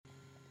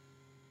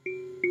Hello,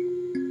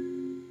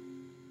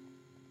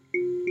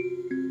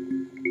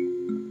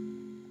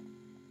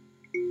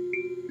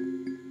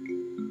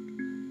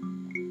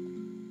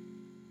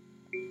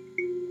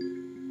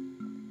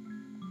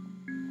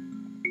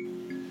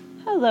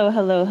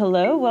 hello,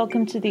 hello.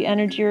 Welcome to the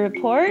Energy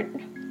Report.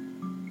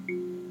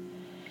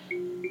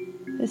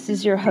 This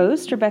is your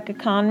host, Rebecca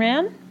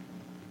Conran,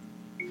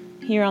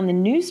 here on the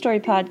News Story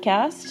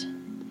Podcast.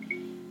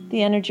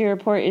 The Energy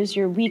Report is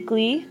your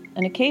weekly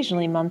and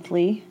occasionally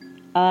monthly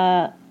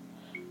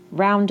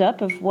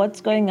roundup of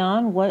what's going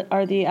on, what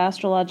are the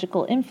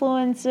astrological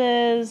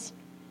influences,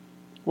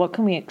 what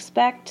can we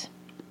expect.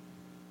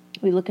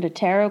 We look at a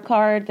tarot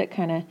card that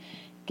kind of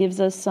gives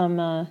us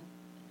some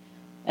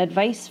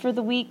advice for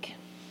the week.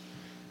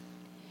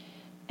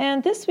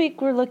 And this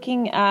week we're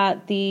looking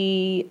at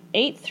the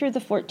 8th through the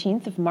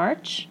 14th of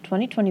March,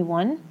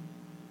 2021.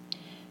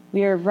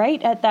 We are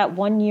right at that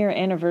 1-year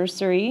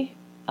anniversary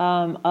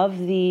of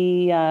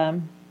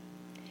the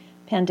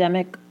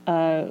pandemic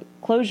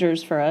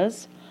closures for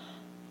us.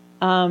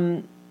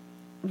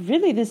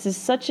 Really, this is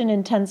such an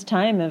intense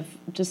time of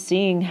just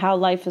seeing how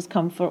life has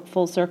come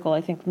full circle.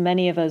 I think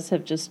many of us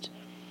have just...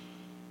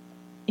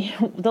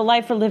 the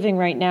life we're living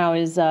right now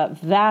is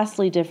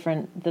vastly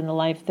different than the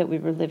life that we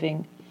were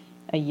living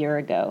a year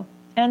ago.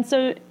 And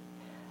so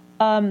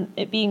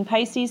it being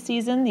Pisces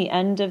season, the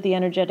end of the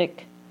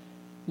energetic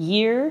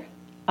year,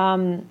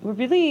 we're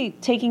really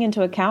taking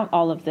into account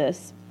all of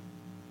this.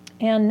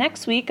 And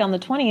next week on the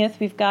 20th,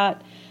 we've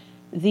got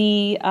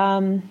the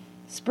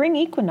spring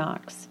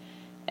equinox.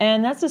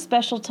 And that's a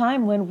special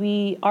time when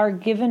we are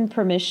given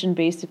permission,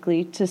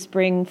 basically, to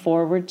spring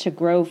forward, to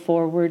grow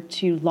forward,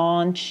 to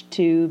launch,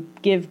 to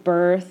give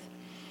birth.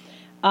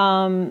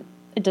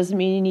 It doesn't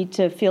mean you need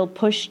to feel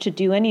pushed to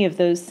do any of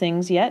those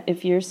things yet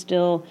if you're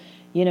still,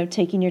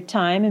 taking your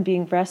time and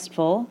being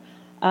restful.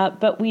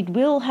 But we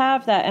will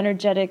have that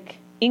energetic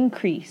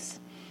increase.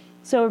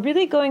 So we're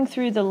really going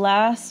through the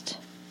last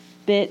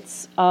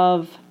bits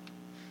of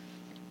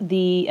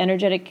the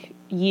energetic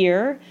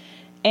year.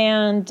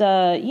 And,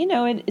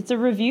 it's a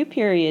review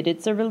period.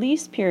 It's a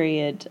release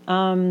period.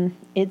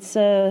 It's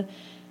a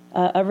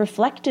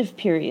reflective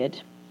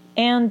period.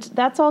 And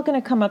that's all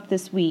going to come up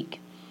this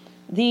week.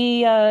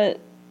 The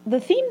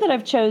theme that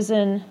I've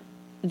chosen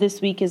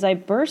this week is I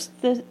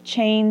burst the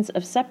chains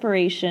of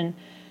separation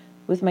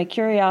with my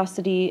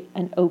curiosity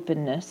and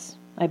openness.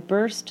 I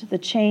burst the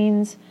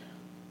chains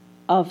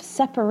of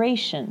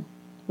separation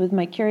with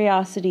my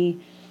curiosity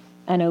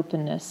and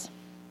openness.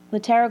 The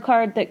tarot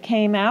card that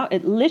came out,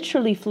 it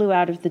literally flew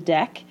out of the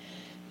deck.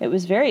 It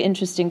was very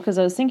interesting because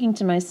I was thinking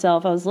to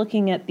myself, I was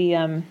looking at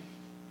the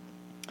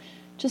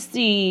just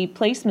the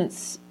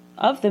placements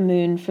of the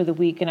moon for the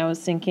week, and I was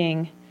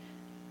thinking,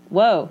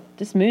 whoa,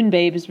 this moon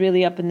babe is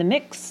really up in the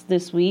mix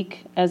this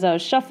week as I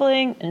was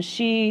shuffling, and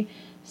she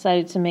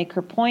decided to make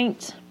her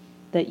point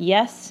that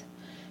yes,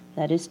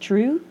 that is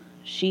true.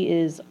 She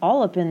is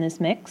all up in this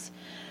mix.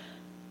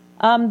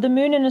 The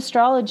moon in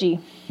astrology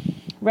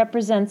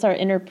represents our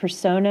inner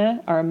persona,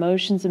 our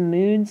emotions and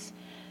moods,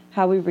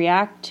 how we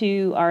react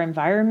to our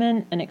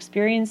environment and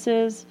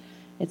experiences.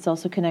 It's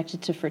also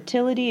connected to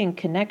fertility and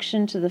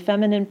connection to the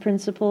feminine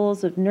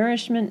principles of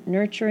nourishment,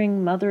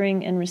 nurturing,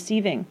 mothering, and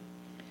receiving.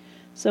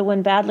 So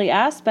when badly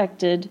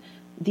aspected,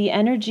 the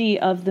energy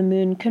of the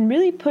moon can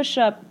really push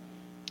up,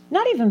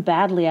 not even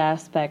badly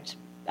aspected,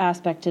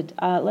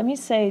 let me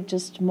say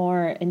just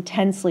more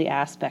intensely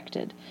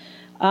aspected.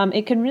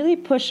 It can really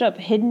push up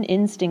hidden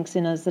instincts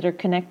in us that are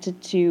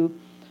connected to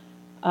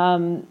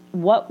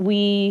what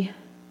we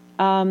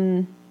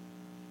may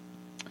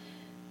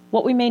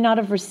not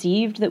have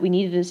received that we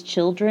needed as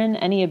children,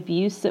 any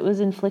abuse that was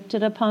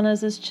inflicted upon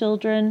us as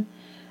children.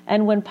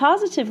 And when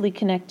positively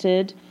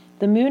connected,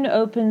 the moon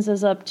opens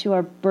us up to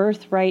our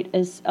birthright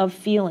of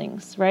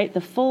feelings, right? The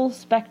full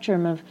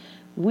spectrum of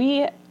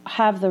we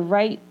have the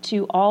right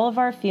to all of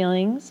our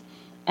feelings,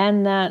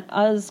 and that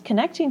us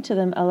connecting to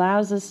them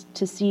allows us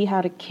to see how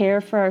to care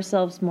for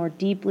ourselves more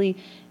deeply.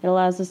 It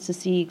allows us to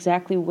see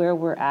exactly where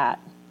we're at.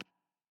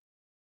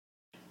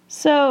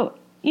 So,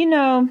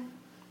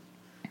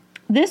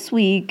 this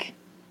week,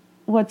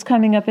 what's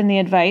coming up in the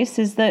advice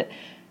is that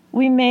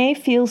we may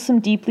feel some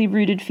deeply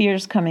rooted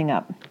fears coming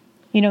up.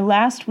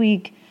 Last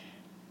week,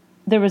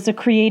 there was a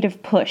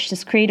creative push,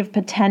 this creative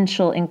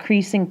potential,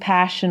 increasing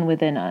passion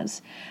within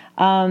us.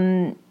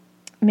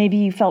 Maybe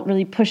you felt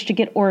really pushed to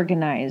get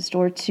organized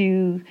or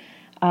to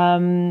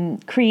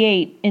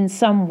create in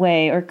some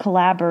way or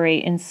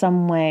collaborate in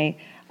some way.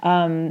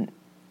 There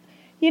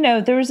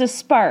was a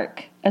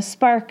spark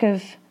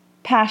of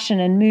passion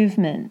and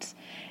movement.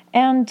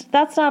 And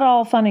that's not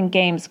all fun and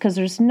games, because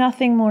there's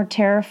nothing more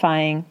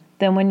terrifying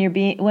than when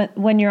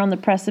you're on the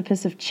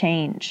precipice of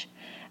change.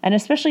 And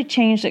especially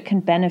change that can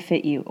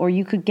benefit you, or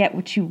you could get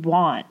what you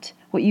want,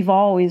 what you've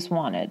always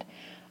wanted.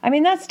 I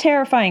mean, that's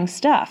terrifying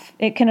stuff.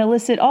 It can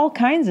elicit all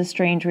kinds of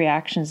strange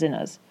reactions in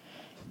us.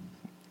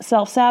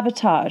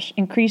 Self-sabotage,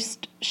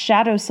 increased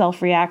shadow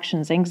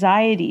self-reactions,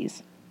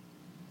 anxieties.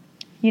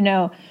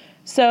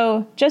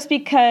 So just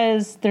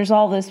because there's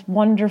all this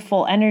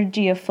wonderful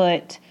energy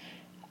afoot,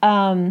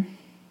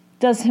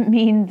 doesn't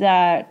mean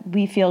that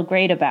we feel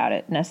great about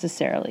it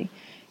necessarily.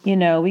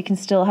 We can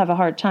still have a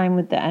hard time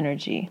with the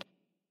energy.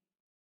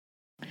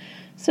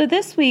 So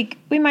this week,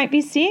 we might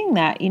be seeing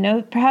that,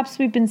 perhaps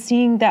we've been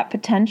seeing that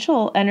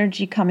potential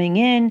energy coming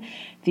in,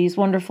 these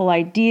wonderful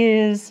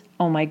ideas.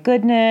 Oh my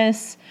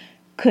goodness,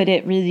 could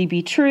it really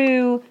be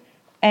true?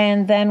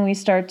 And then we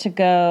start to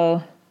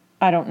go,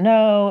 I don't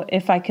know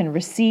if I can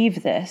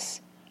receive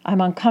this.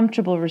 I'm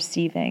uncomfortable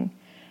receiving.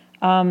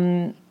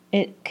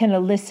 It can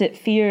elicit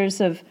fears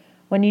of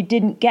when you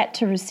didn't get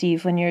to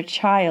receive when you're a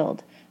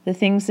child, the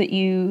things that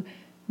you,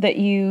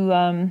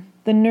 the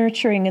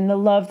nurturing and the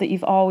love that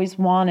you've always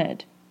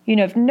wanted.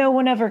 If no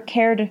one ever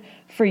cared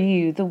for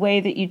you the way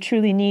that you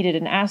truly needed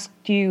and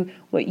asked you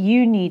what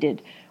you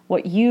needed,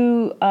 what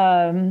you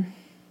want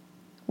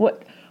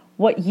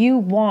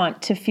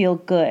to feel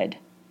good,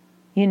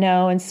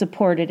 and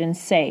supported and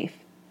safe.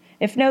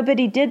 If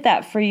nobody did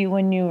that for you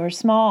when you were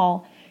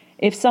small,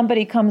 if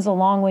somebody comes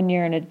along when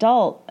you're an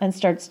adult and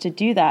starts to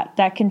do that,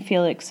 that can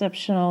feel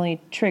exceptionally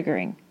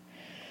triggering.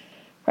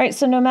 Right?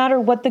 So no matter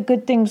what the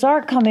good things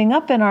are coming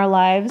up in our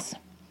lives,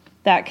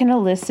 that can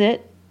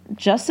elicit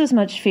just as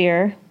much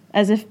fear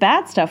as if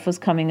bad stuff was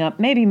coming up,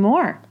 maybe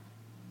more.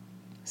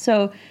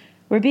 So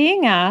we're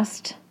being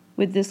asked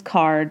with this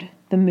card,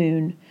 the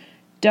moon,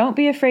 don't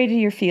be afraid of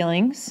your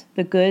feelings,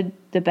 the good,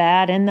 the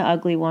bad, and the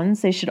ugly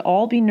ones. They should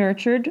all be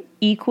nurtured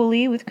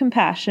equally with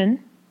compassion.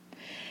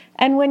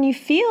 And when you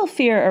feel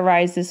fear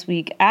arise this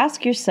week,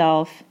 ask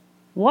yourself,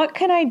 what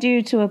can I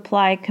do to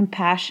apply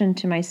compassion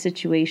to my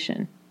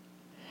situation?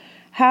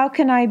 How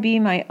can I be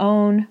my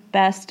own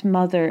best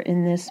mother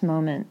in this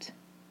moment?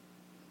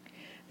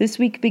 This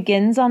week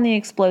begins on the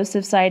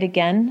explosive side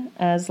again,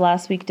 as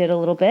last week did a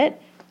little bit,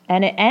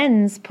 and it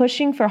ends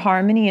pushing for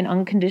harmony and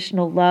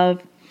unconditional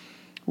love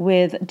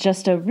with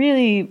just a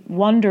really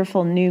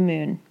wonderful new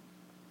moon.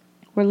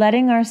 We're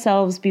letting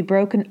ourselves be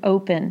broken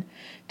open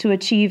to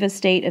achieve a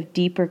state of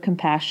deeper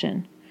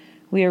compassion.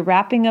 We are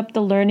wrapping up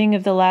the learning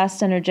of the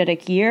last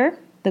energetic year,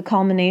 the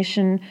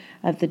culmination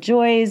of the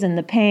joys and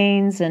the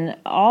pains and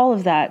all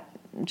of that,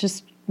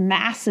 just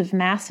massive,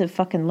 massive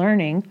fucking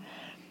learning.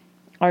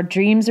 Our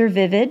dreams are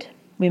vivid.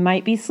 We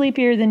might be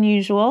sleepier than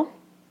usual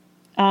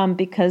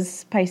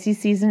because Pisces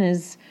season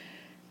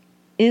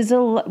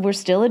we're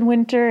still in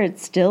winter. It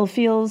still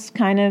feels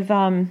kind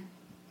of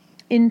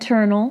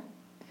internal.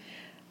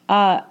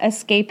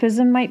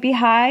 Escapism might be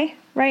high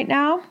right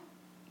now,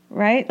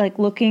 right? Like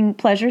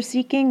pleasure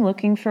seeking,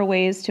 looking for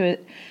ways to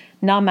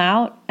numb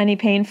out any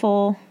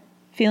painful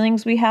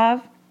feelings we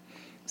have.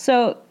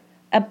 So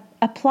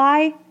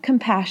apply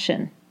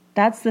compassion.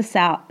 That's the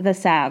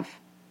salve.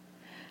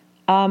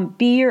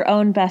 Be your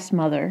own best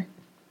mother.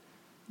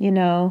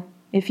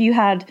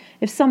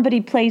 If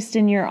somebody placed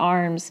in your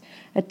arms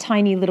a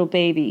tiny little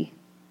baby,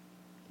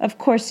 of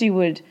course you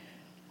would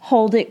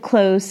hold it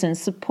close and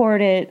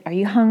support it. Are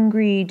you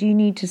hungry? Do you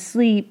need to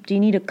sleep? Do you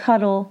need a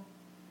cuddle?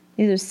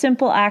 These are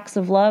simple acts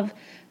of love.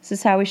 This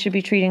is how we should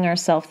be treating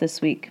ourselves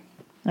this week.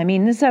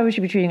 This is how we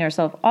should be treating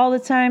ourselves all the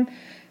time,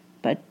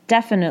 but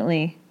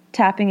definitely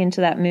tapping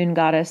into that moon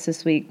goddess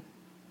this week.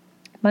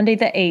 Monday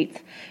the 8th.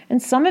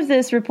 And some of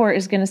this report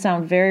is going to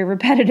sound very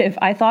repetitive.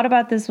 I thought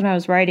about this when I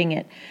was writing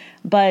it,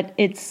 but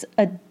it's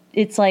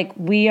like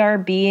we are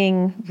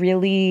being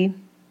really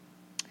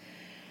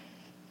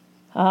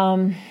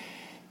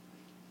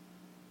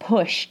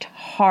pushed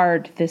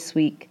hard this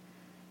week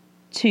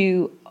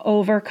to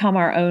overcome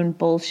our own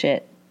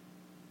bullshit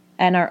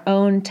and our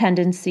own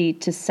tendency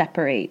to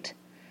separate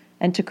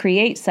and to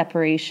create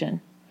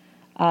separation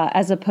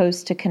as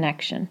opposed to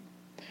connection.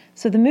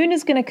 So the moon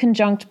is going to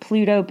conjunct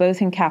Pluto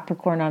both in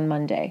Capricorn on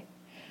Monday.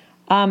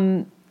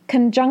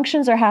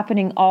 Conjunctions are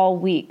happening all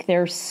week.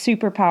 They're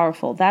super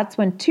powerful. That's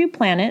when two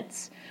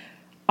planets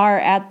are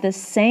at the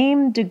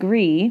same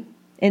degree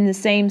in the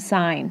same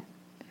sign.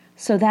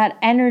 So that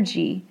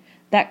energy,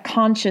 that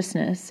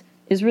consciousness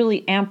is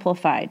really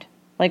amplified,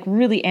 like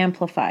really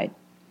amplified.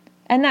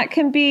 And that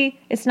can be,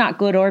 it's not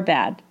good or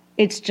bad.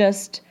 It's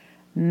just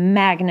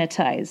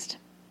magnetized.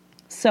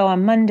 So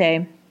on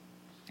Monday,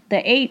 the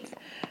 8th,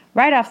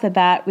 right off the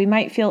bat, we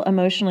might feel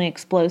emotionally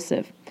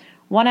explosive.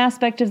 One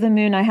aspect of the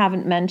moon I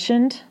haven't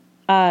mentioned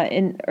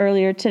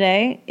earlier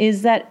today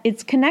is that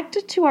it's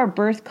connected to our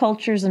birth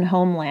cultures and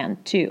homeland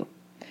too.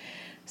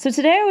 So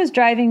today I was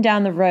driving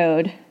down the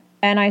road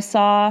and I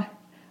saw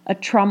a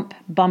Trump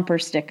bumper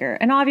sticker.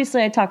 And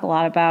obviously I talk a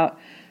lot about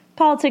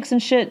politics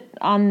and shit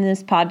on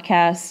this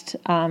podcast.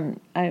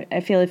 I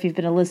feel if you've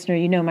been a listener,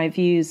 you know my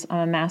views.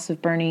 I'm a massive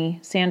Bernie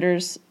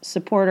Sanders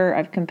supporter.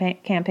 I've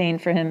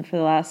campaigned for him for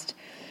the last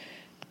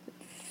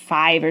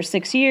 5 or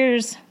 6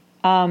 years.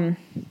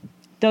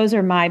 Those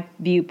are my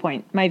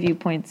viewpoint. My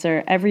viewpoints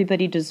are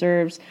everybody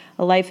deserves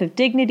a life of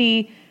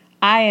dignity.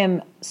 I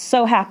am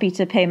so happy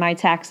to pay my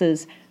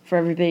taxes for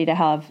everybody to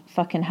have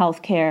fucking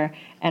health care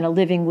and a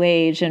living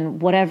wage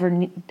and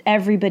whatever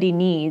everybody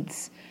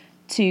needs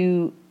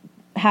to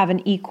have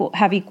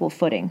equal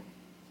footing.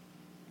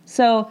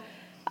 So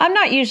I'm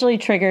not usually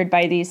triggered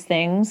by these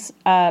things,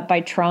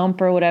 by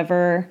Trump or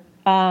whatever.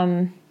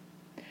 But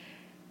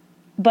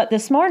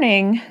this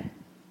morning,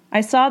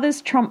 I saw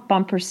this Trump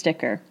bumper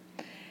sticker,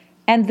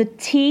 and the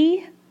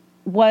T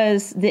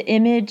was the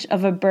image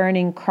of a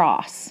burning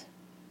cross.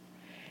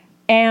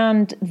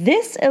 And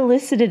this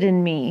elicited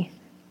in me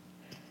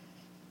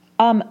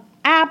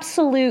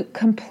absolute,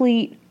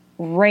 complete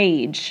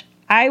rage.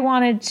 I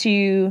wanted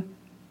to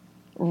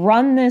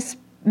run this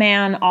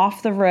man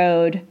off the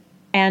road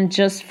and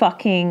just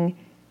fucking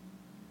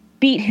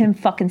beat him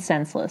fucking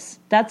senseless.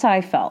 That's how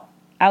I felt.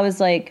 I was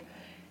like,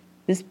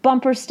 this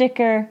bumper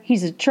sticker,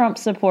 he's a Trump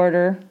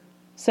supporter,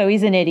 so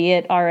he's an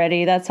idiot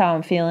already. That's how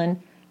I'm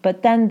feeling.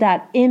 But then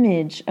that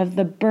image of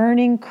the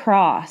burning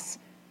cross,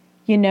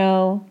 you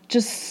know,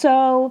 just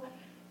so,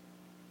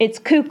 it's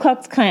Ku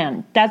Klux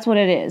Klan. That's what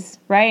it is,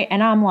 right?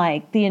 And I'm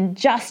like, the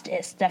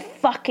injustice, the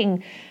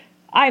fucking,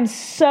 I'm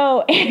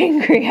so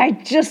angry. I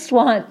just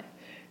want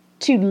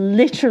to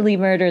literally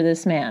murder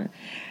this man.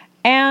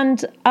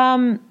 And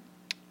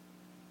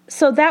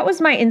so that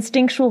was my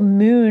instinctual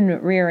moon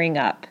rearing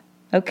up.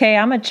 Okay,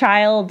 I'm a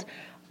child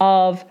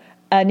of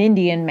an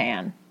Indian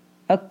man.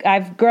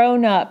 I've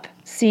grown up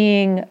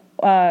seeing,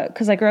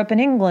 because I grew up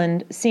in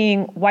England,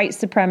 seeing white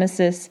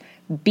supremacists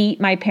beat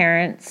my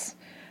parents,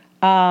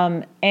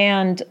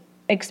 and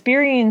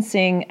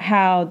experiencing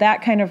how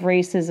that kind of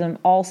racism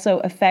also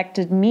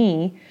affected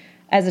me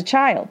as a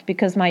child,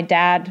 because my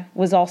dad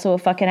was also a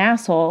fucking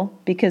asshole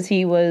because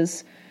he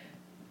was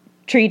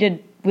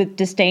treated with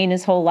disdain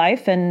his whole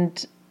life,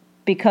 and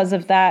because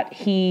of that,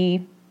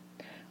 he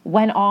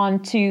went on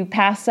to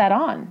pass that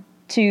on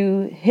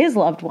to his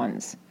loved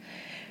ones.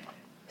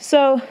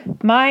 So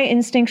my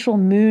instinctual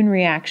moon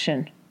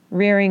reaction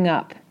rearing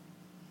up.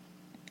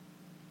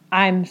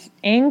 I'm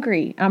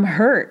angry. I'm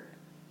hurt,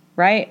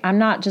 right? I'm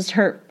not just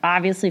hurt,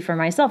 obviously, for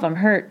myself. I'm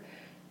hurt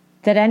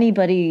that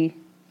anybody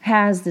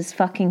has this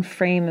fucking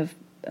frame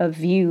of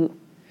view.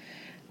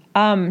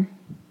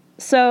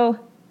 So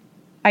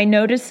I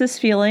noticed this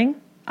feeling.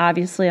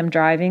 Obviously, I'm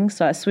driving,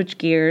 so I switch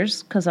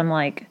gears because I'm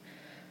like,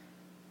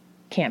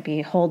 can't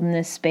be holding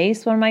this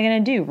space. What am I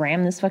going to do?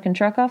 Ram this fucking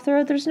truck off the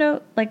road? There's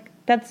no, like,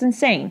 that's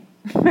insane,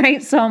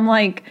 right? So I'm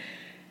like,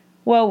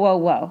 whoa, whoa,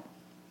 whoa.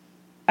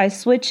 I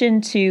switch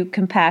into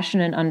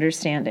compassion and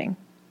understanding.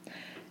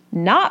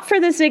 Not for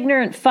this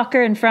ignorant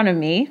fucker in front of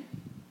me,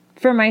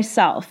 for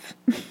myself,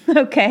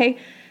 okay?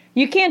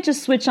 You can't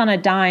just switch on a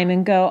dime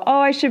and go, oh,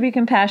 I should be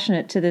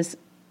compassionate to this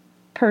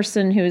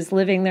person who is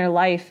living their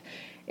life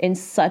in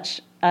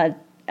such a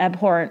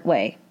abhorrent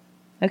way.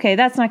 Okay,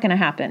 that's not going to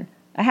happen.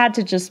 I had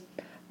to just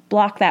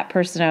block that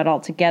person out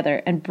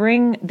altogether and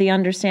bring the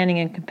understanding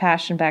and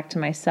compassion back to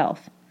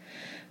myself.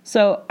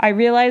 So I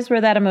realized where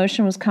that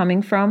emotion was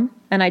coming from,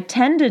 and I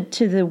tended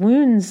to the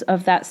wounds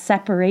of that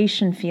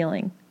separation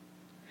feeling.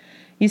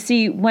 You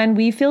see, when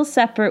we feel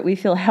separate, we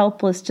feel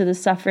helpless to the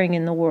suffering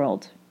in the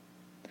world.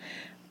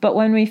 But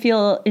when we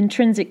feel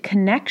intrinsic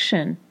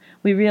connection,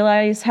 we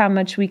realize how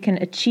much we can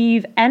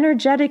achieve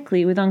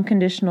energetically with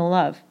unconditional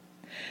love.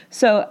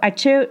 So I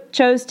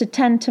chose to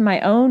tend to my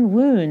own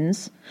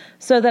wounds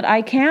so that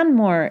I can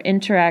more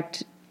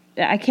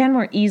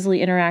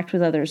easily interact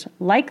with others,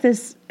 like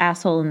this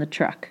asshole in the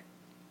truck,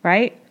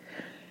 right?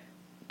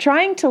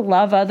 Trying to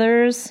love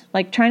others,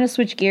 like trying to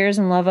switch gears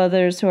and love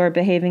others who are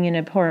behaving in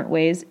abhorrent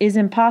ways, is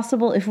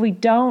impossible if we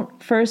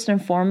don't first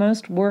and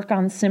foremost work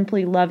on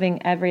simply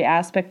loving every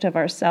aspect of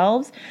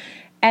ourselves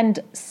and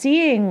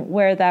seeing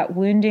where that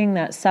wounding,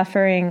 that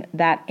suffering,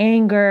 that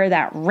anger,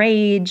 that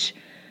rage,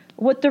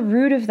 what the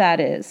root of that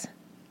is.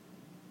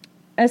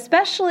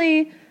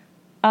 Especially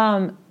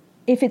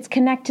if it's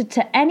connected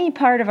to any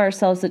part of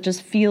ourselves that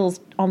just feels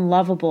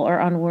unlovable or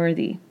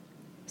unworthy.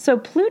 So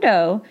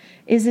Pluto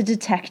is a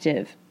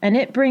detective, and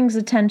it brings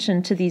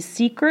attention to these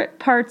secret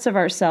parts of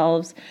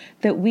ourselves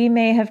that we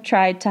may have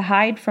tried to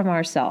hide from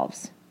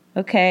ourselves,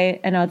 okay,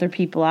 and other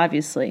people,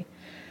 obviously.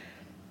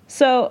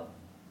 So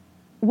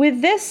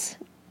with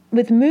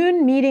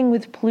Moon meeting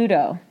with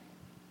Pluto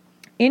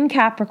in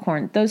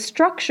Capricorn, those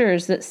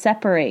structures that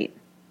separate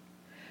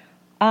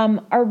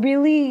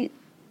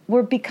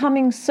we're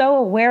becoming so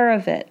aware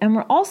of it. And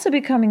we're also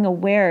becoming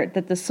aware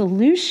that the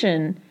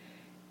solution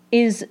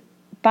is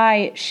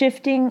by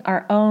shifting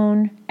our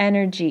own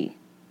energy,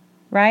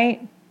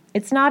 right?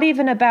 It's not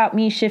even about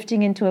me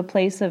shifting into a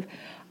place of,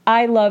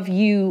 I love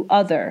you,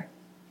 other.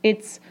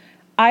 It's,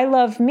 I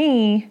love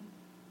me,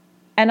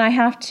 and I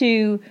have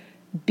to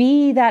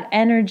be that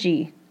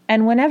energy.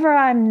 And whenever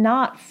I'm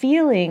not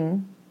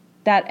feeling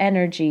that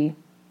energy,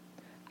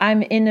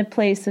 I'm in a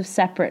place of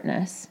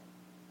separateness.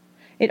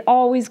 It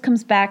always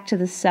comes back to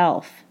the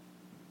self.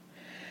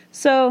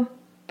 So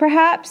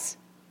perhaps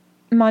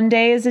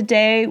Monday is a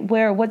day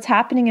where what's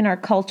happening in our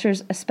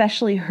cultures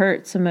especially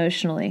hurts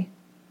emotionally,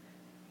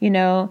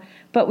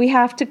 but we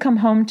have to come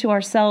home to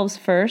ourselves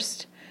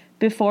first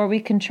before we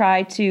can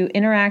try to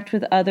interact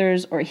with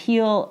others or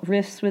heal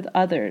rifts with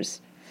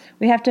others.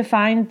 We have to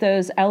find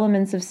those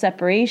elements of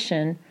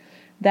separation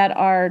that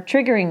are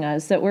triggering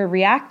us, that we're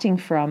reacting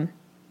from,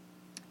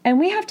 And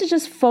we have to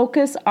just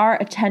focus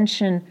our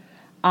attention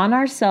on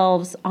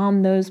ourselves,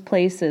 on those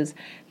places,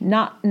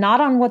 not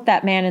on what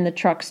that man in the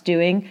truck's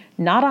doing,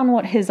 not on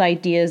what his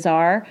ideas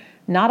are,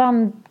 not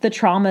on the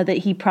trauma that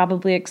he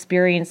probably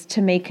experienced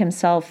to make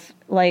himself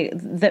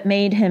that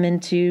made him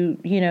into,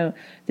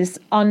 this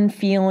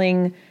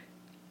unfeeling,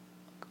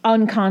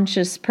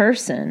 unconscious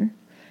person.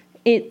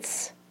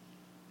 It's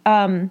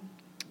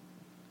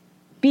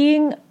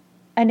being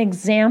an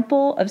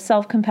example of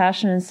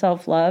self-compassion and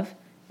self-love.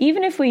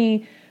 Even if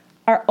we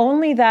are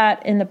only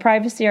that in the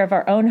privacy of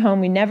our own home,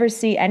 we never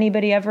see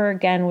anybody ever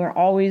again, we're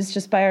always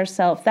just by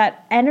ourselves,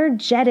 that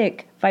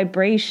energetic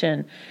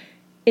vibration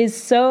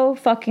is so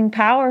fucking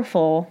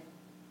powerful.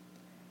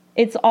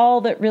 It's all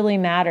that really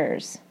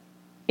matters,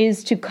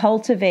 is to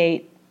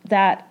cultivate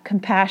that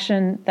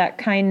compassion, that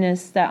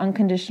kindness, that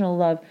unconditional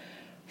love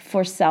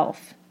for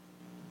self.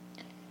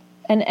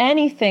 And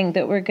anything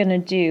that we're going to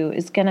do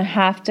is going to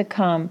have to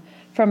come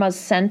from us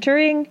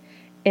centering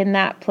in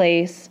that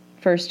place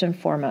first and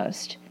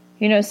foremost.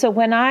 So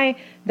when I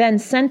then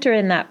center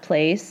in that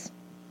place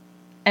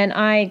and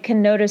I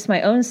can notice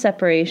my own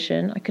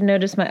separation, I can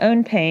notice my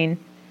own pain,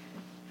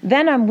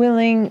 then I'm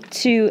willing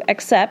to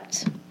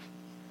accept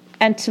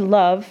and to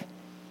love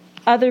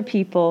other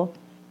people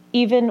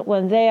even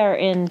when they are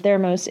in their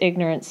most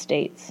ignorant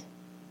states.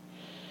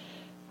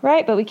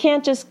 Right? But we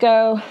can't just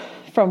go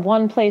from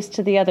one place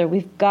to the other.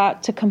 We've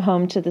got to come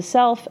home to the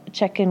self,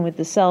 check in with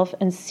the self,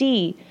 and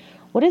see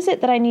what is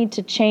it that I need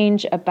to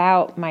change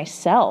about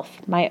myself,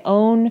 my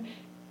own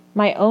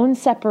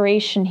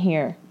separation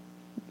here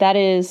that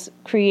is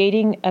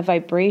creating a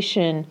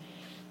vibration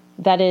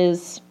that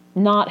is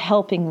not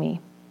helping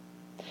me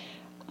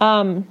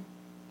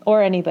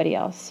or anybody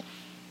else.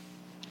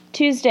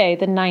 Tuesday,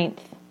 the 9th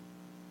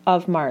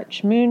of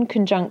March, Moon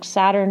conjunct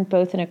Saturn,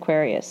 both in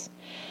Aquarius.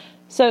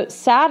 So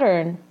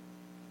Saturn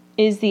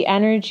is the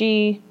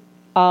energy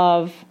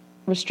of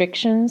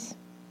restrictions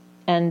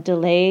and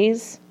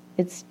delays.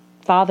 It's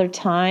Father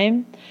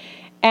Time.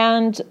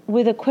 And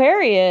with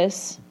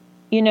Aquarius,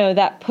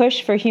 that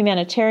push for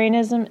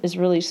humanitarianism is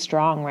really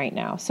strong right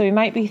now. So we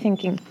might be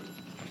thinking,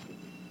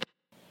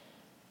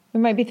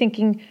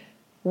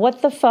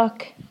 what the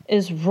fuck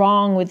is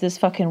wrong with this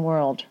fucking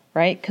world,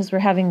 right? Because we're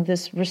having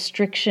this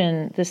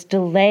restriction, this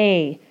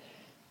delay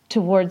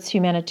towards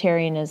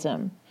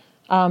humanitarianism.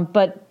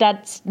 But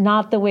that's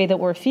not the way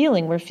that we're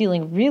feeling. We're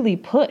feeling really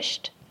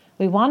pushed.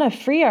 We want to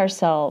free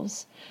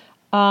ourselves.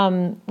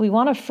 We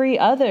want to free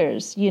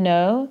others,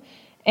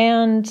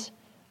 and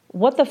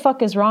what the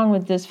fuck is wrong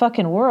with this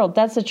fucking world?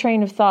 That's a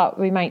train of thought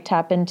we might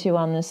tap into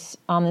on this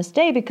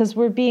day, because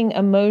we're being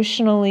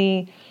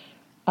emotionally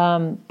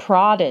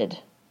prodded,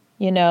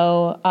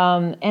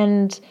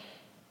 and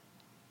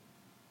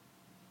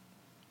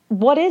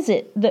what is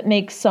it that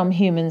makes some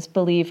humans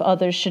believe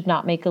others should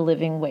not make a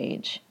living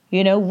wage?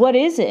 What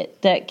is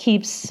it that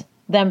keeps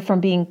them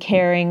from being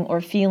caring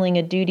or feeling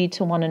a duty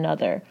to one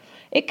another?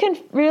 It can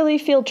really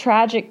feel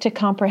tragic to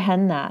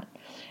comprehend that.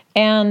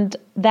 And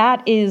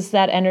that is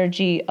that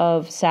energy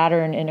of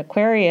Saturn in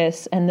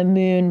Aquarius and the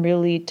moon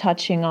really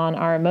touching on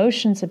our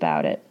emotions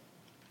about it.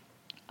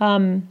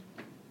 The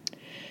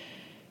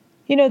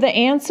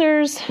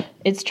answers,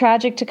 it's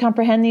tragic to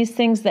comprehend these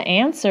things. The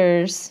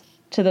answers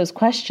to those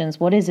questions,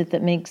 what is it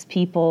that makes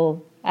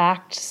people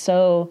act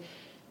so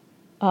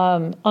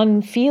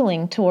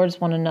unfeeling towards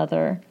one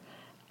another?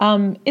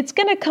 It's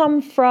going to come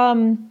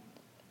from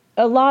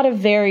a lot of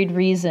varied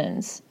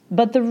reasons,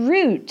 but the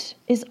root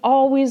is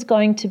always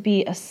going to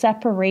be a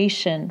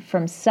separation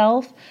from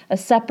self, a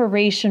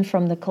separation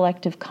from the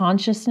collective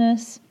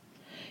consciousness,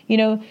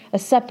 a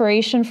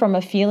separation from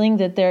a feeling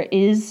that there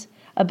is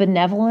a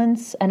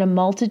benevolence and a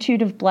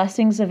multitude of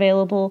blessings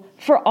available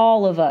for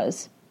all of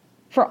us,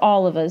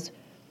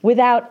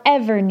 without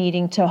ever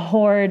needing to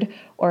hoard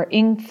or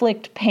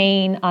inflict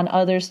pain on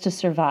others to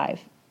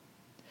survive.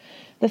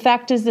 The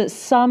fact is that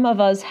some of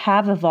us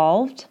have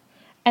evolved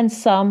and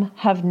some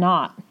have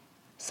not.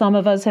 Some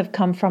of us have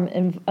come from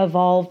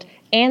evolved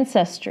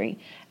ancestry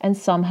and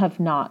some have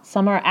not.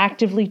 Some are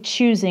actively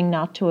choosing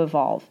not to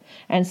evolve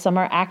and some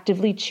are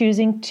actively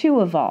choosing to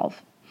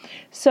evolve.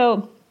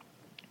 So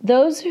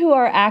those who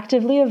are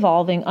actively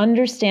evolving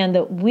understand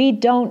that we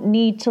don't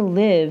need to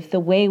live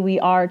the way we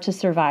are to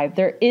survive.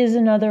 There is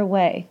another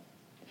way.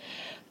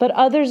 But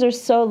others are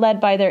so led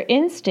by their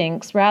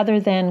instincts rather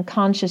than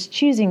conscious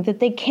choosing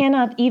that they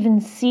cannot even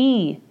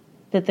see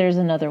that there's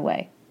another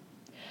way.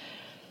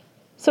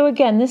 So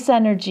again, this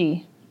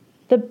energy,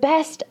 the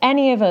best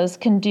any of us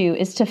can do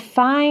is to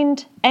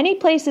find any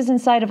places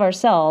inside of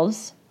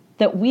ourselves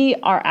that we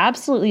are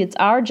absolutely, it's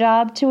our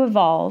job to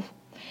evolve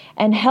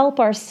and help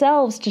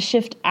ourselves to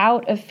shift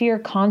out of fear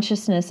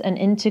consciousness and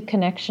into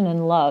connection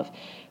and love.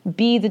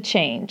 Be the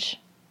change,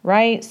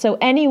 right? So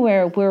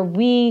anywhere where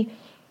we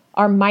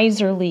are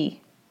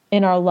miserly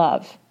in our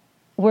love,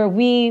 where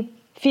we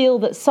feel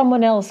that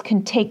someone else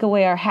can take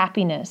away our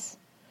happiness,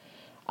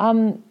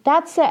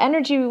 that's the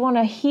energy we want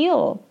to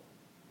heal,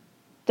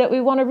 that we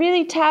want to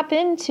really tap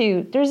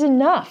into. There's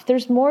enough.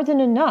 There's more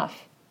than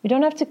enough. We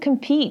don't have to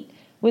compete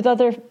with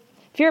other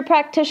If you're a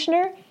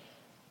practitioner,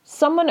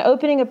 someone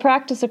opening a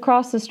practice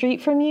across the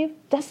street from you,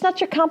 that's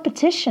not your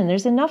competition.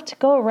 There's enough to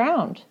go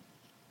around.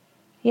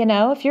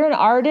 If you're an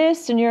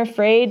artist and you're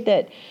afraid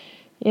that,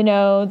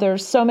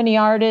 there's so many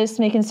artists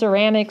making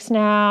ceramics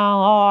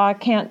now,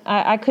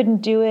 I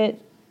couldn't do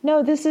it.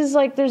 No, this is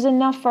there's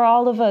enough for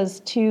all of us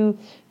to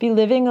be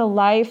living a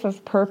life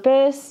of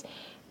purpose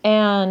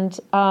and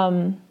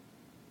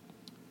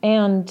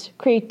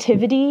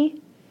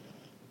creativity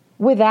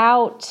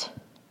without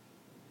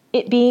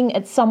it being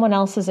at someone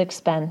else's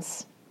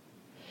expense.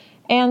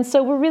 And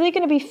so we're really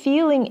going to be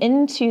feeling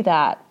into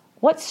that.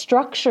 What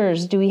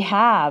structures do we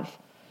have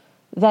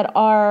that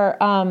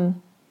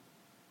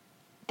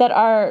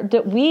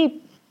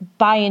we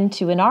buy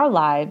into in our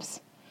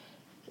lives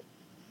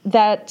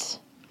that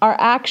are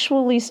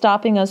actually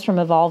stopping us from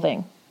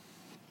evolving?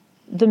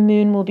 The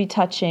moon will be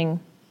touching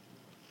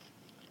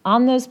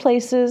on those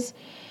places,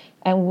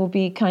 and we'll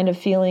be kind of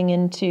feeling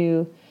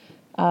into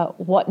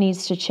what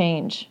needs to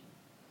change.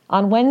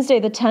 On Wednesday,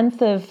 the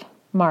 10th of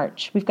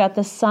March, we've got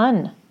the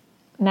sun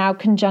now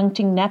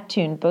conjuncting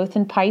Neptune, both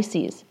in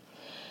Pisces.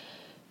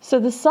 So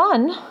the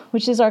sun,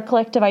 which is our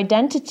collective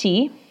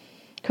identity,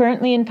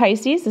 currently in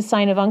Pisces, the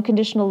sign of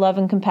unconditional love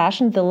and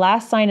compassion, the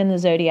last sign in the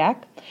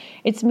zodiac.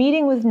 It's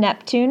meeting with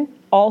Neptune,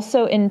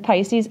 also in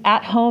Pisces,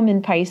 at home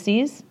in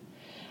Pisces.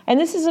 And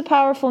this is a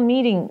powerful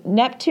meeting.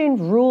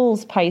 Neptune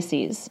rules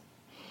Pisces.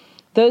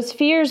 Those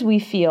fears we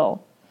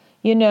feel,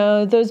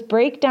 those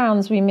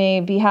breakdowns we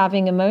may be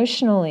having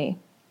emotionally,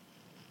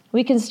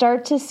 we can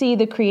start to see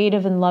the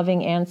creative and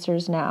loving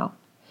answers now.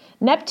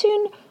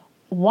 Neptune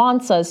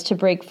wants us to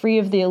break free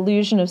of the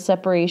illusion of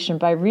separation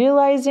by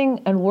realizing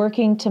and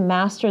working to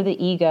master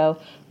the ego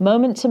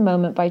moment to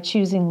moment by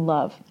choosing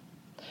love.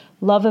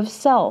 Love of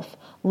self,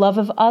 love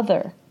of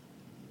other.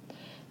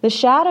 The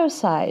shadow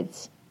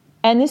sides,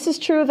 and this is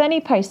true of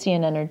any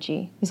Piscean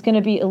energy, is going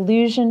to be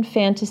illusion,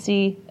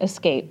 fantasy,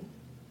 escape.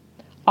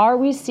 Are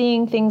we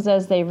seeing things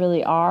as they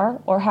really are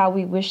or how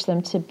we wish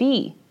them to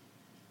be?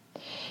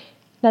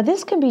 Now,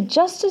 this can be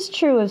just as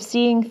true of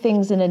seeing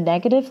things in a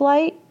negative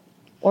light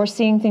or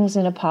seeing things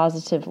in a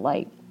positive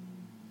light,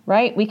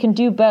 right? We can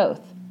do both.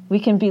 We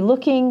can be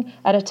looking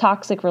at a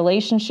toxic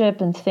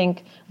relationship and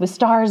think with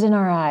stars in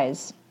our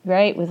eyes,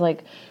 right? With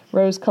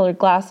rose-colored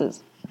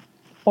glasses.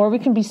 Or we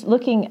can be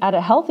looking at a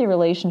healthy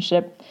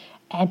relationship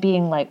and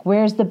being like,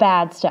 where's the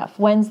bad stuff?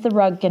 When's the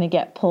rug going to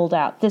get pulled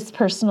out? This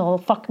person will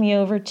fuck me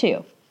over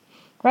too,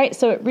 right?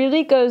 So it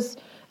really goes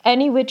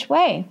any which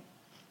way.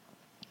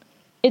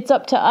 It's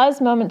up to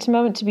us moment to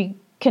moment to be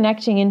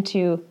connecting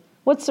into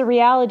what's the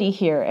reality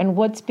here and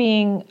what's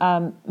being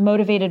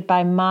motivated by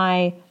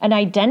an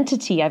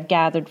identity I've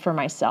gathered for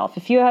myself.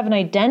 If you have an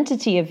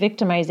identity of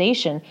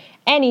victimization,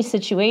 any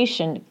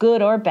situation,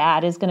 good or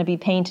bad, is going to be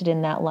painted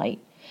in that light.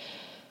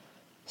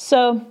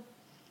 So,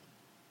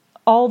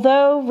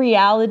 although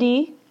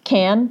reality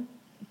can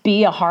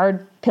be a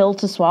hard pill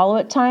to swallow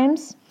at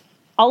times,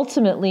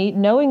 ultimately,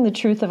 knowing the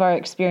truth of our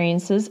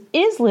experiences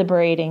is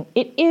liberating.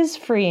 It is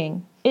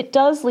freeing. It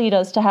does lead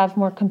us to have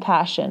more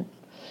compassion.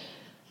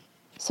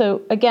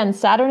 So again,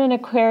 Saturn in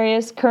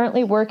Aquarius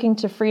currently working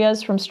to free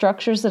us from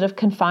structures that have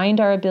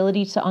confined our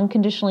ability to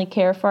unconditionally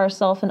care for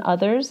ourselves and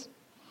others.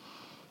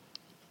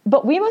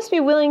 But we must be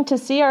willing to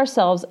see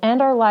ourselves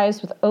and our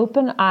lives with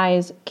open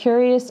eyes,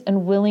 curious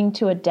and willing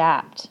to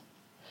adapt.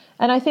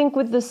 And I think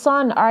with the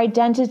sun, our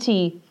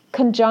identity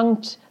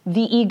conjunct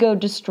the ego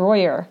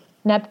destroyer,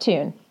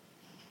 Neptune.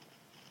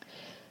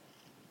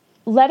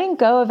 Letting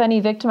go of any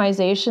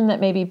victimization that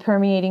may be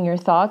permeating your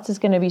thoughts is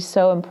going to be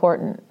so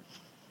important.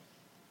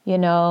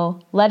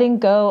 Letting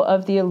go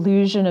of the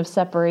illusion of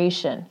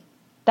separation.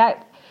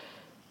 That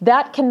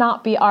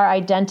cannot be our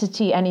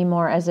identity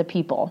anymore as a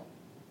people,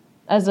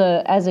 as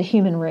a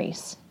human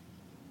race.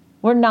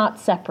 We're not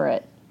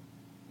separate.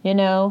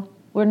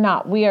 We're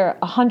not. We are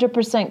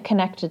 100%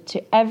 connected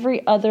to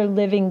every other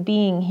living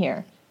being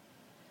here.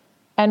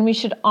 And we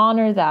should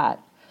honor that.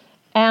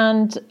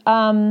 And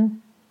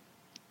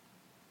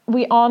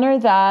we honor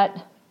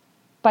that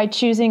by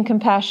choosing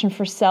compassion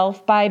for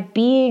self, by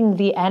being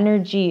the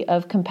energy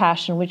of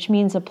compassion, which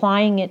means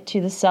applying it to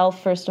the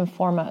self first and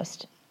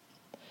foremost.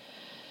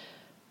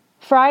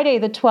 Friday,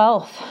 the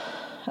 12th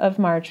of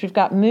March, we've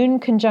got Moon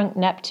conjunct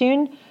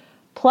Neptune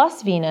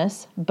plus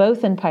Venus,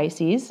 both in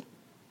Pisces.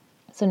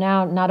 So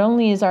now not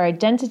only is our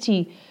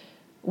identity,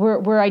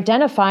 we're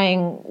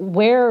identifying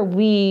where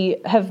we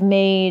have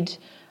made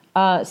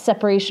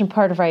separation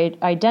part of our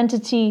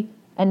identity,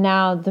 and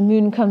now the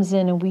moon comes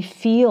in and we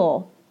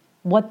feel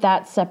what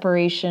that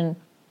separation,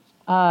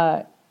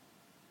 what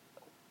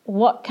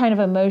kind of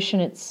emotion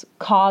it's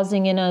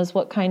causing in us,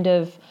 what kind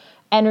of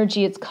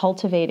energy it's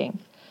cultivating.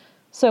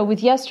 So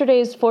with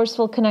yesterday's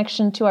forceful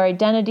connection to our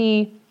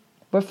identity,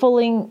 we're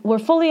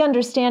fully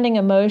understanding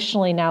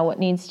emotionally now what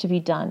needs to be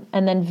done.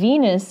 And then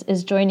Venus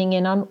is joining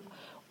in on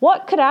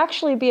what could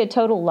actually be a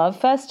total love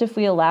fest if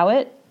we allow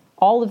it.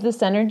 All of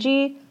this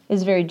energy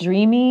is very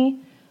dreamy.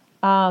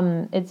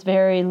 It's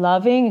very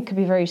loving. It could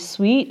be very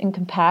sweet and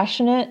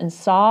compassionate and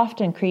soft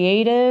and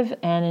creative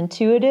and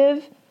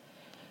intuitive.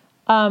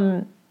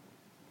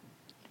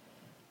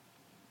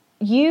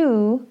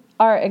 You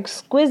are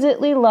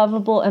exquisitely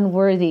lovable and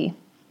worthy,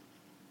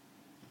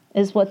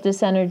 is what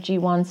this energy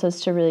wants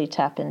us to really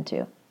tap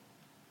into.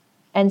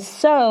 And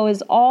so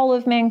is all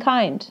of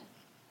mankind.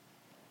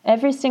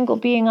 Every single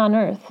being on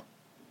earth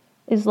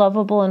is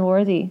lovable and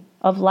worthy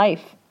of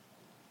life.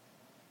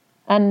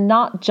 And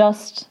not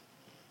just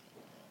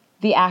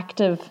the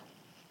act of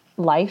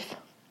life,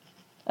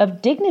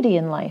 of dignity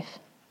in life.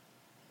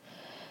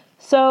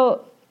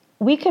 So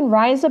we can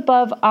rise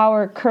above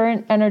our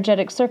current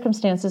energetic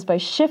circumstances by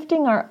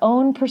shifting our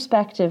own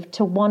perspective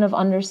to one of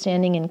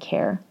understanding and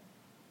care.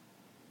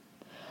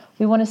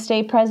 We want to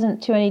stay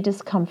present to any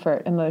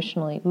discomfort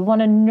emotionally. We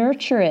want to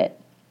nurture it.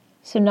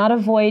 So not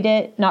avoid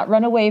it, not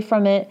run away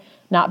from it,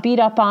 not beat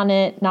up on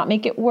it, not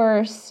make it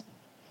worse,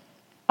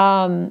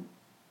 not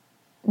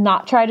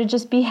try to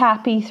just be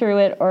happy through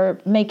it or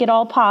make it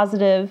all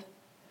positive.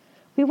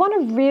 We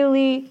want to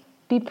really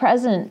be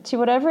present to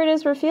whatever it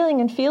is we're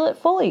feeling and feel it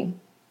fully.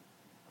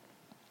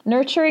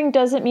 Nurturing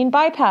doesn't mean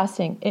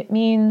bypassing. It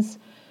means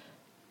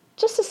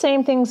just the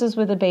same things as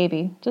with a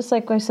baby. Just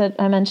like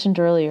I mentioned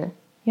earlier,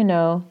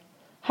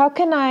 how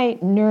can I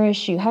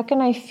nourish you? How can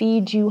I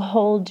feed you,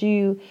 hold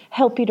you,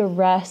 help you to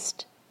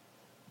rest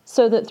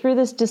so that through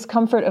this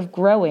discomfort of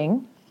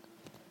growing,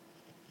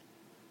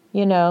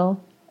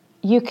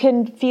 you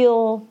can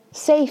feel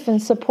safe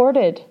and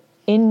supported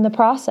in the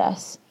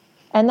process.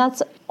 And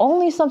that's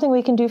only something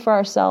we can do for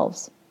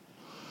ourselves.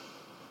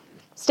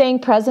 Staying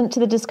present to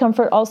the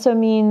discomfort also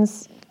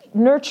means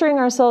nurturing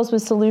ourselves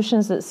with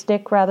solutions that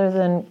stick rather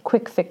than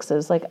quick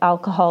fixes like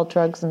alcohol,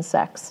 drugs, and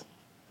sex.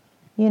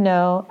 And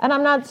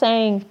I'm not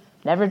saying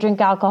never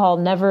drink alcohol,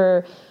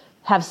 never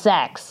have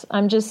sex.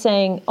 I'm just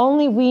saying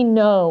only we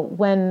know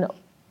when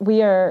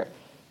we are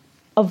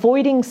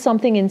avoiding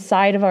something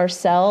inside of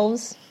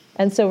ourselves,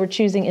 and so we're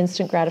choosing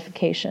instant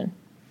gratification.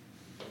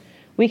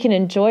 We can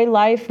enjoy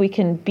life. We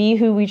can be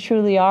who we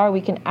truly are.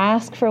 We can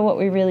ask for what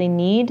we really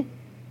need.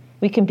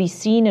 We can be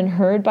seen and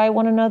heard by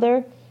one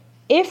another.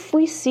 If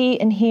we see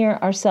and hear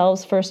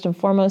ourselves first and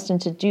foremost, and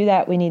to do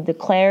that, we need the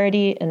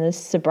clarity and the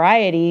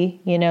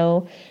sobriety,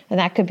 and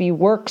that could be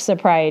work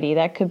sobriety.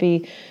 That could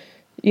be,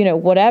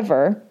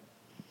 whatever.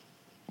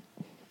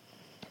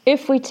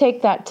 If we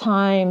take that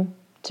time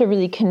to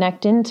really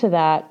connect into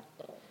that,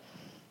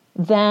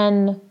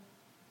 then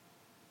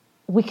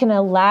we can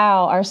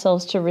allow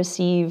ourselves to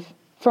receive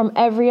from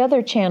every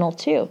other channel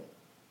too.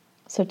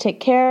 So take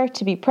care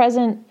to be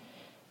present.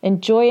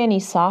 Enjoy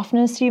any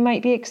softness you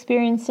might be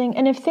experiencing.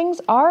 And if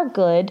things are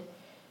good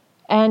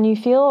and you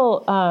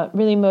feel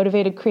really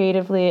motivated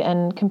creatively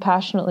and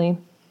compassionately,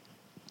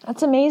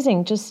 that's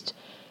amazing. Just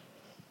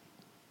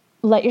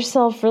let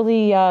yourself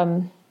really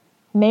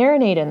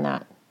marinate in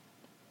that.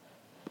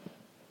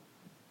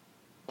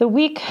 The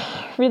week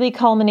really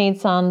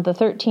culminates on the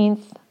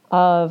 13th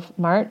of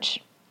March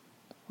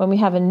when we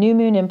have a new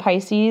moon in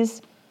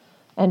Pisces,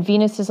 and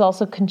Venus is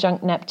also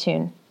conjunct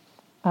Neptune,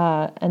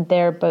 and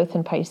they're both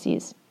in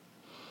Pisces.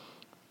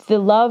 The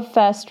love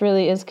fest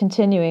really is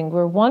continuing.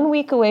 We're 1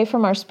 week away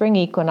from our spring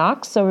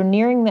equinox, so we're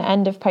nearing the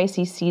end of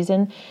Pisces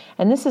season,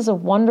 and this is a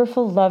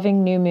wonderful,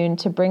 loving new moon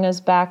to bring us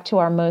back to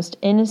our most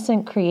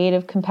innocent,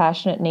 creative,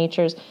 compassionate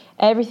natures.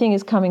 Everything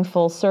is coming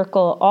full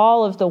circle.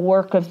 All of the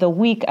work of the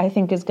week, I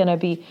think, is going to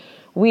be,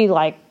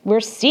 we're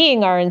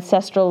seeing our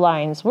ancestral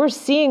lines. We're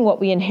seeing what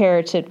we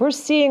inherited. We're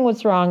seeing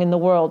what's wrong in the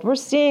world. We're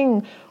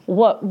seeing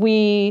what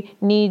we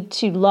need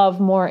to love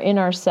more in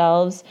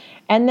ourselves.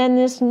 And then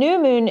this new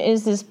moon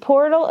is this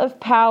portal of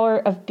power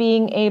of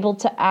being able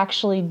to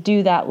actually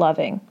do that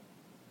loving.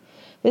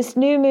 This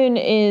new moon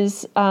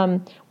is,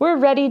 we're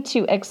ready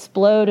to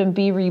explode and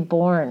be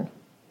reborn,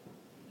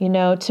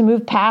 to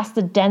move past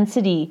the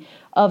density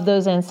of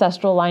those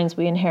ancestral lines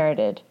we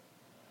inherited.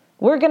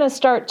 We're going to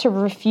start to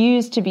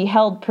refuse to be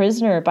held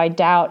prisoner by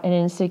doubt and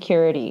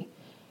insecurity,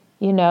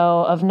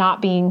 of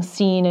not being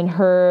seen and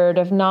heard,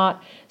 of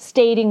not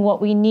stating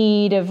what we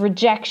need, of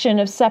rejection,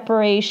 of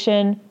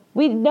separation.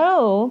 We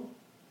know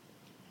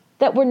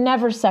that we're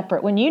never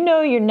separate. When you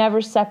know you're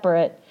never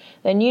separate,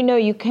 then you know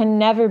you can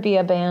never be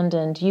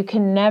abandoned. You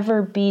can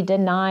never be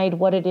denied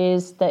what it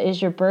is that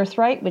is your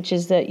birthright, which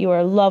is that you are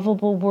a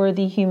lovable,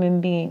 worthy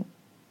human being.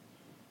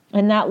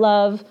 And that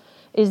love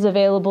is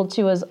available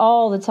to us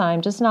all the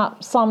time, just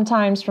not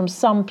sometimes from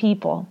some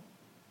people.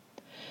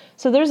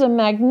 So there's a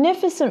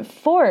magnificent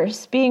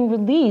force being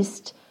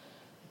released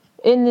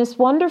in this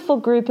wonderful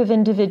group of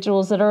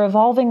individuals that are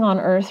evolving on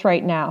Earth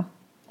right now.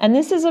 And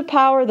this is a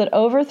power that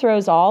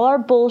overthrows all our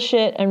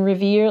bullshit and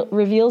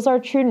reveals our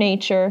true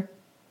nature.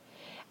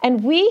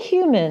 And we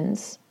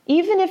humans,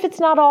 even if it's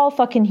not all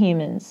fucking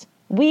humans,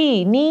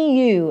 we,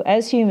 me, you,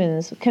 as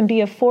humans, can be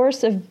a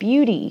force of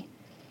beauty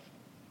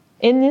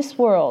in this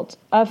world,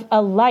 of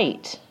a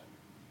light,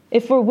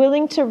 if we're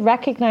willing to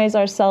recognize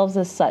ourselves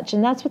as such.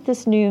 And that's what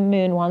this new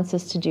moon wants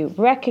us to do.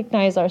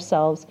 Recognize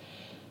ourselves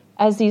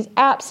as these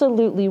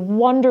absolutely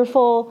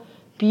wonderful,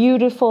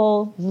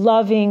 beautiful,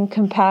 loving,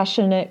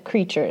 compassionate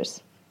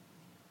creatures.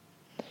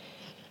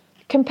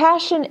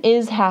 Compassion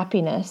is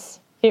happiness.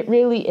 It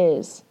really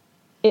is.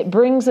 it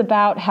brings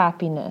about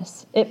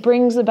happiness. It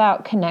brings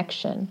about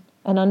connection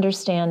and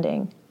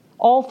understanding.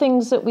 All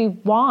things that we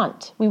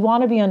want. We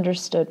want to be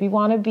understood. We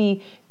want to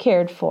be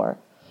cared for.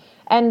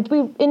 And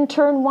we, in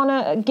turn, want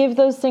to give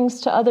those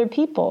things to other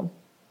people.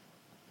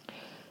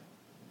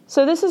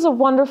 So this is a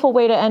wonderful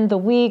way to end the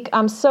week.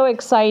 I'm so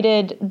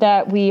excited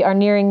that we are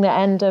nearing the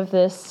end of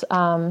this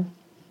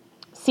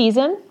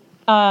season.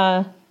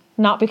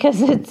 Not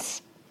because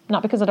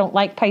I don't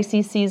like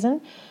Pisces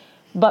season,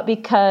 but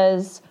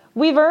because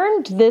we've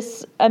earned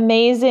this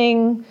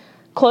amazing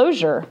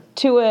closure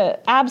to a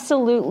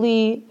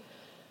absolutely,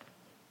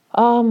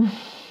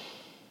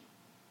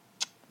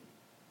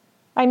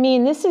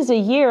 this is a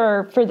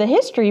year for the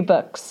history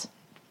books.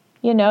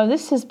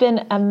 This has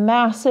been a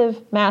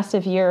massive,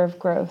 massive year of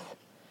growth.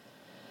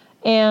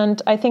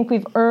 And I think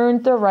we've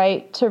earned the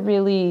right to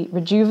really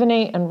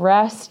rejuvenate and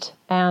rest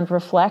and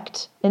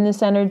reflect in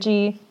this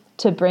energy,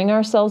 to bring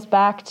ourselves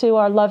back to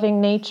our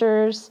loving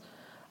natures,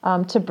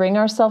 to bring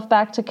ourselves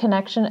back to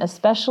connection,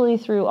 especially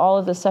through all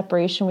of the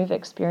separation we've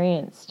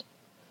experienced.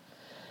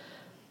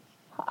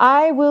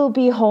 I will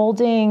be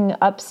holding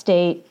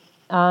upstate,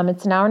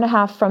 it's an hour and a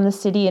half from the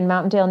city in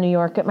Mountaindale, New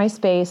York, at my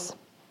space,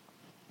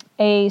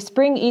 a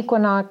spring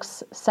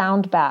equinox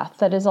sound bath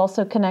that is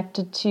also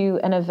connected to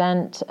an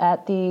event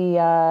at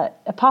the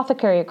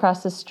apothecary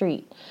across the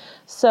street.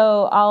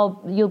 So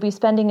you'll be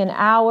spending an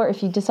hour.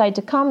 If you decide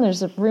to come,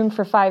 there's a room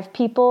for 5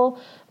 people.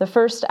 The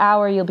first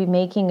hour, you'll be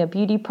making a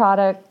beauty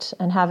product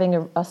and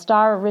having a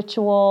star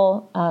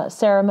ritual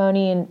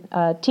ceremony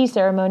and tea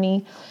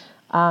ceremony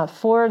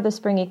for the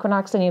spring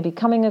equinox. And you'll be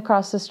coming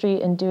across the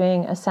street and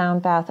doing a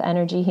sound bath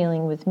energy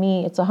healing with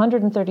me. It's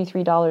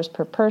 $133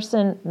 per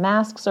person.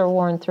 Masks are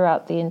worn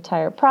throughout the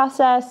entire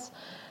process.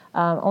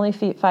 Only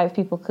 5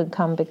 people could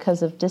come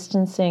because of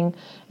distancing.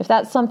 If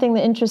that's something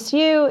that interests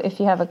you,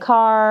 if you have a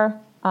car,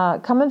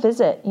 come and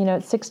visit.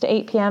 It's 6 to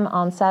 8 p.m.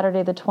 on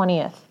Saturday the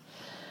 20th.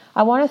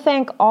 I want to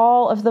thank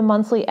all of the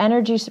monthly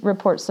energy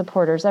report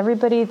supporters,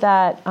 everybody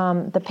that,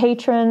 the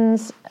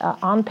patrons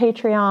on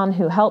Patreon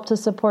who help to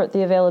support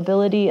the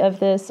availability of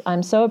this.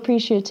 I'm so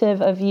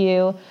appreciative of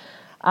you.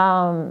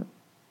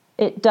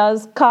 It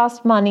does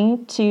cost money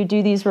to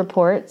do these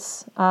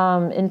reports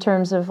in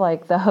terms of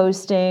like the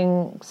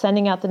hosting,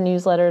 sending out the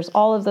newsletters.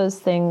 All of those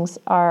things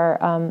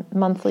are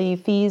monthly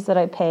fees that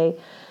I pay.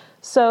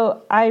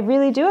 So I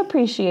really do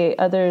appreciate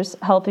others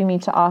helping me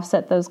to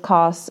offset those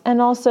costs,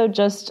 and also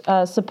just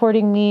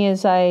supporting me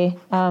as I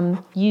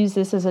use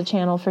this as a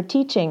channel for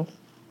teaching.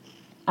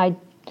 I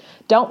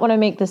don't want to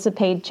make this a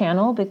paid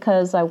channel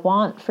because I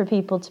want for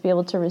people to be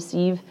able to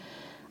receive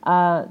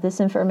this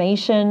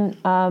information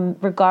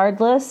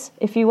regardless.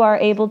 If you are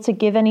able to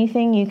give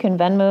anything, you can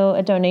Venmo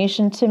a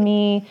donation to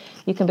me.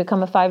 You can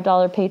become a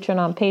 $5 patron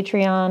on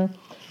Patreon.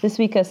 This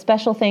week, a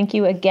special thank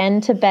you again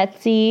to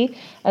Betsy,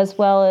 as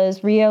well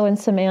as Rio and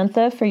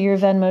Samantha for your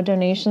Venmo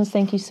donations.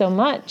 Thank you so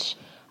much.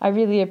 I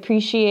really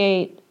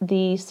appreciate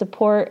the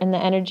support and the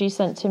energy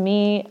sent to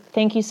me.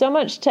 Thank you so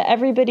much to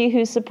everybody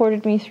who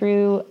supported me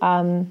through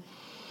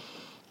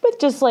with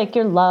just like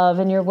your love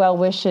and your well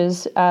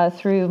wishes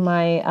through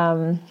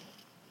my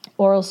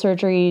oral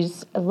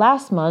surgeries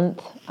last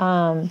month.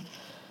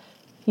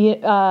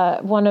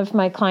 One of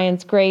my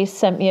clients, Grace,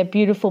 sent me a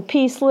beautiful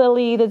peace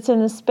lily that's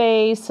in the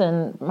space,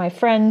 and my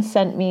friend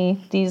sent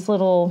me these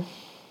little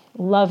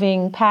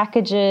loving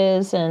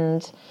packages.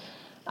 And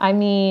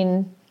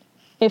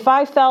if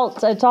I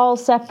felt at all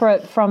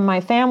separate from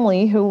my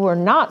family who were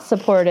not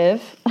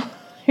supportive,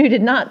 who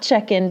did not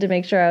check in to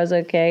make sure I was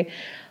okay,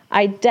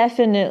 I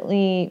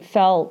definitely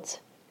felt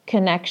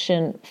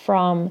connection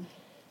from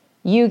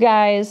you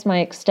guys, my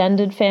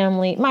extended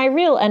family, my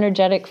real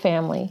energetic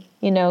family,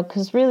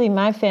 because really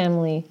my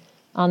family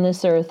on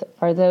this earth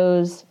are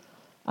those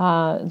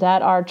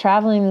that are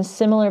traveling the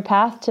similar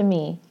path to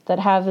me, that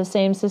have the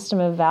same system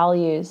of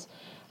values.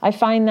 I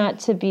find that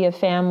to be a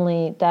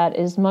family that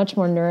is much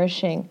more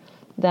nourishing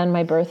than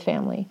my birth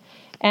family.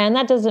 And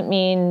that doesn't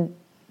mean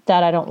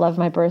that I don't love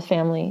my birth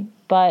family,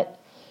 but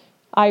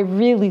I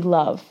really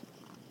love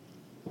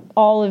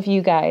all of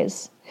you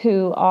guys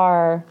who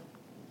are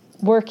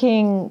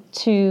working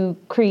to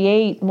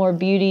create more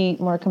beauty,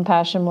 more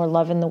compassion, more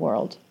love in the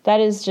world. That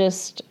is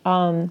just,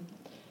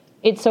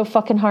 it's so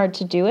fucking hard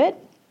to do it.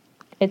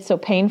 It's so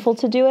painful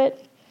to do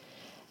it.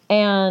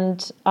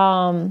 And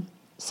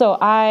so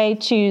I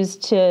choose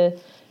to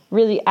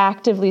really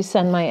actively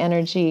send my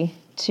energy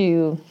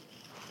to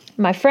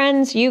my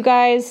friends, you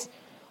guys,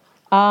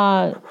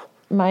 my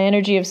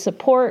energy of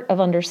support,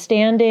 of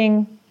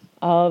understanding,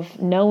 of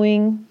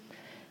knowing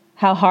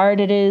how hard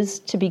it is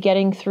to be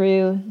getting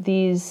through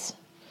these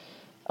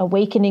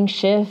awakening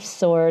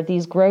shifts or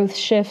these growth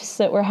shifts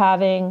that we're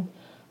having,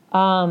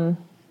 but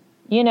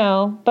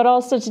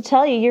also to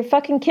tell you, you're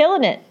fucking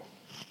killing it.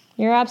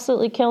 You're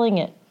absolutely killing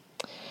it.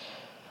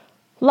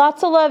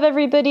 Lots of love,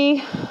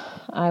 everybody.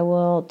 I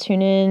will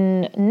tune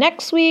in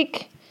next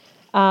week.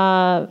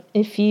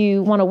 If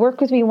you want to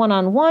work with me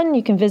one-on-one,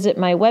 you can visit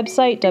my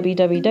website,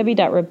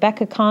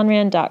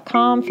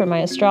 www.rebeccaconran.com, for my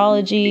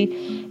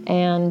astrology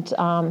and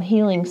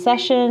healing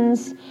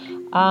sessions.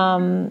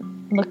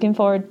 Looking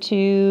forward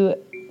to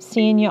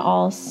seeing you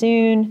all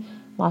soon.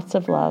 Lots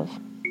of love.